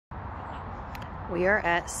We are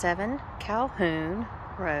at 7 Calhoun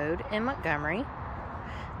Road in Montgomery.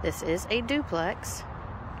 This is a duplex.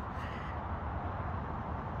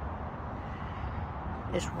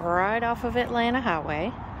 It's right off of Atlanta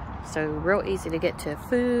Highway, so real easy to get to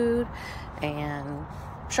food and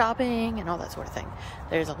shopping and all that sort of thing.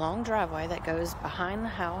 There's a long driveway that goes behind the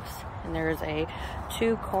house, and there's a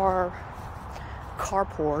 2-car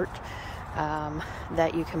carport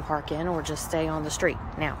that you can park in or just stay on the street.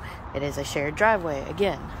 Now, it is a shared driveway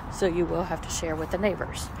again, so you will have to share with the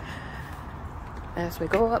neighbors. As we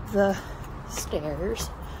go up the stairs,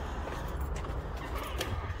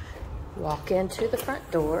 walk into the front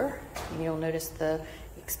door, and you'll notice the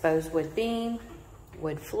exposed wood beam,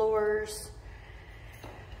 wood floors,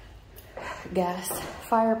 gas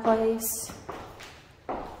fireplace,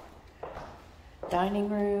 dining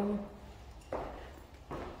room.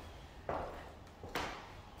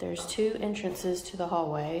 There's 2 entrances to the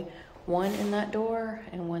hallway, one in that door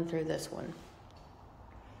and one through this one.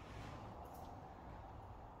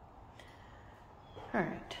 All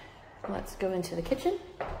right, let's go into the kitchen.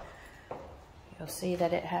 You'll see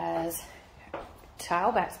that it has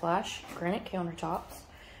tile backsplash, granite countertops,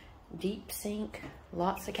 deep sink,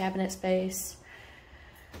 lots of cabinet space.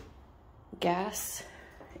 Gas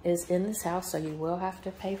is in this house, so you will have to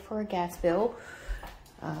pay for a gas bill.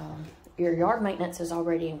 Your yard maintenance is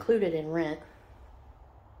already included in rent,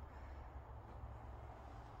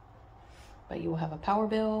 but you will have a power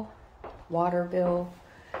bill, water bill,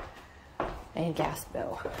 and gas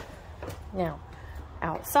bill. Now,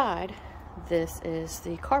 outside, this is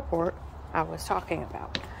the carport I was talking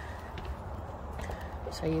about.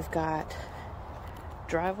 So you've got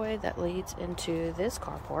driveway that leads into this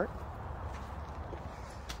carport.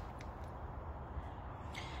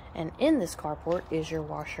 And in this carport is your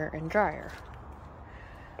washer and dryer.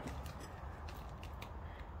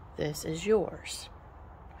 This is yours,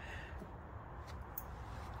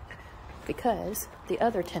 because the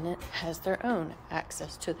other tenant has their own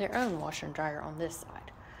access to their own washer and dryer on this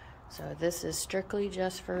side. So this is strictly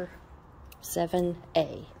just for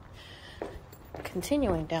 7A.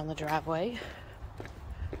 Continuing down the driveway,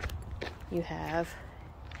 you have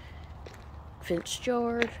fenced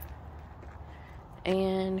yard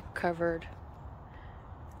and covered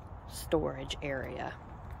storage area.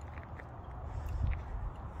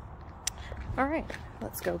 All right,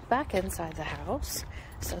 let's go back inside the house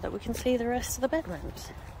so that we can see the rest of the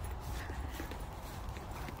bedrooms.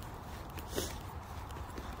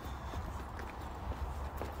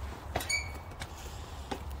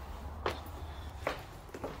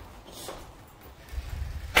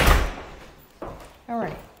 All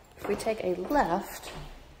right, if we take a left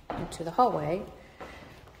into the hallway,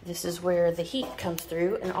 this is where the heat comes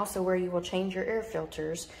through, and also where you will change your air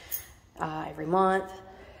filters every month,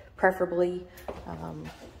 preferably.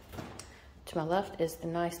 To my left is the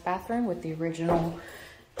nice bathroom with the original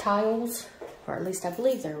tiles, or at least I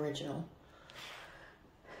believe they're original.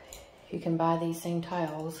 You can buy these same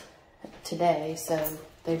tiles today, so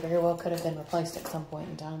they very well could have been replaced at some point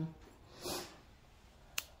in time.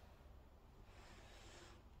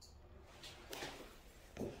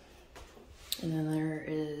 And then there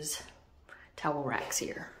is towel racks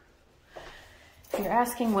here. If you're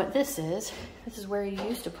asking what this is where you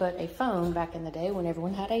used to put a phone back in the day when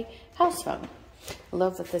everyone had a house phone. I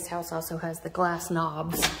love that this house also has the glass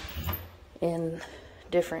knobs in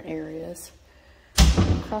different areas.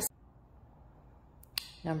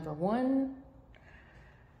 Number 1.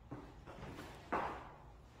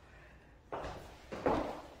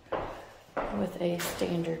 With a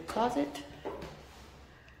standard closet.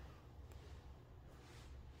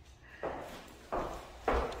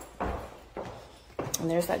 And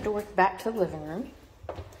there's that door back to the living room.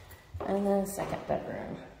 And then the second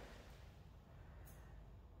bedroom.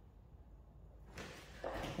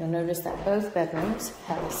 You'll notice that both bedrooms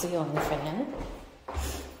have a ceiling fan.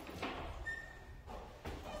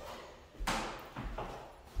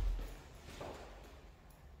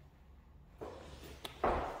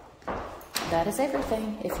 That is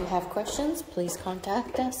everything. If you have questions, please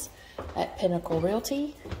contact us at Pinnacle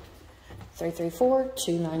Realty,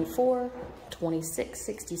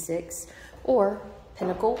 334-294-2666, or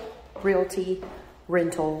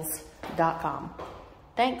PinnacleRealtyRentals.com.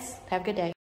 Thanks. Have a good day.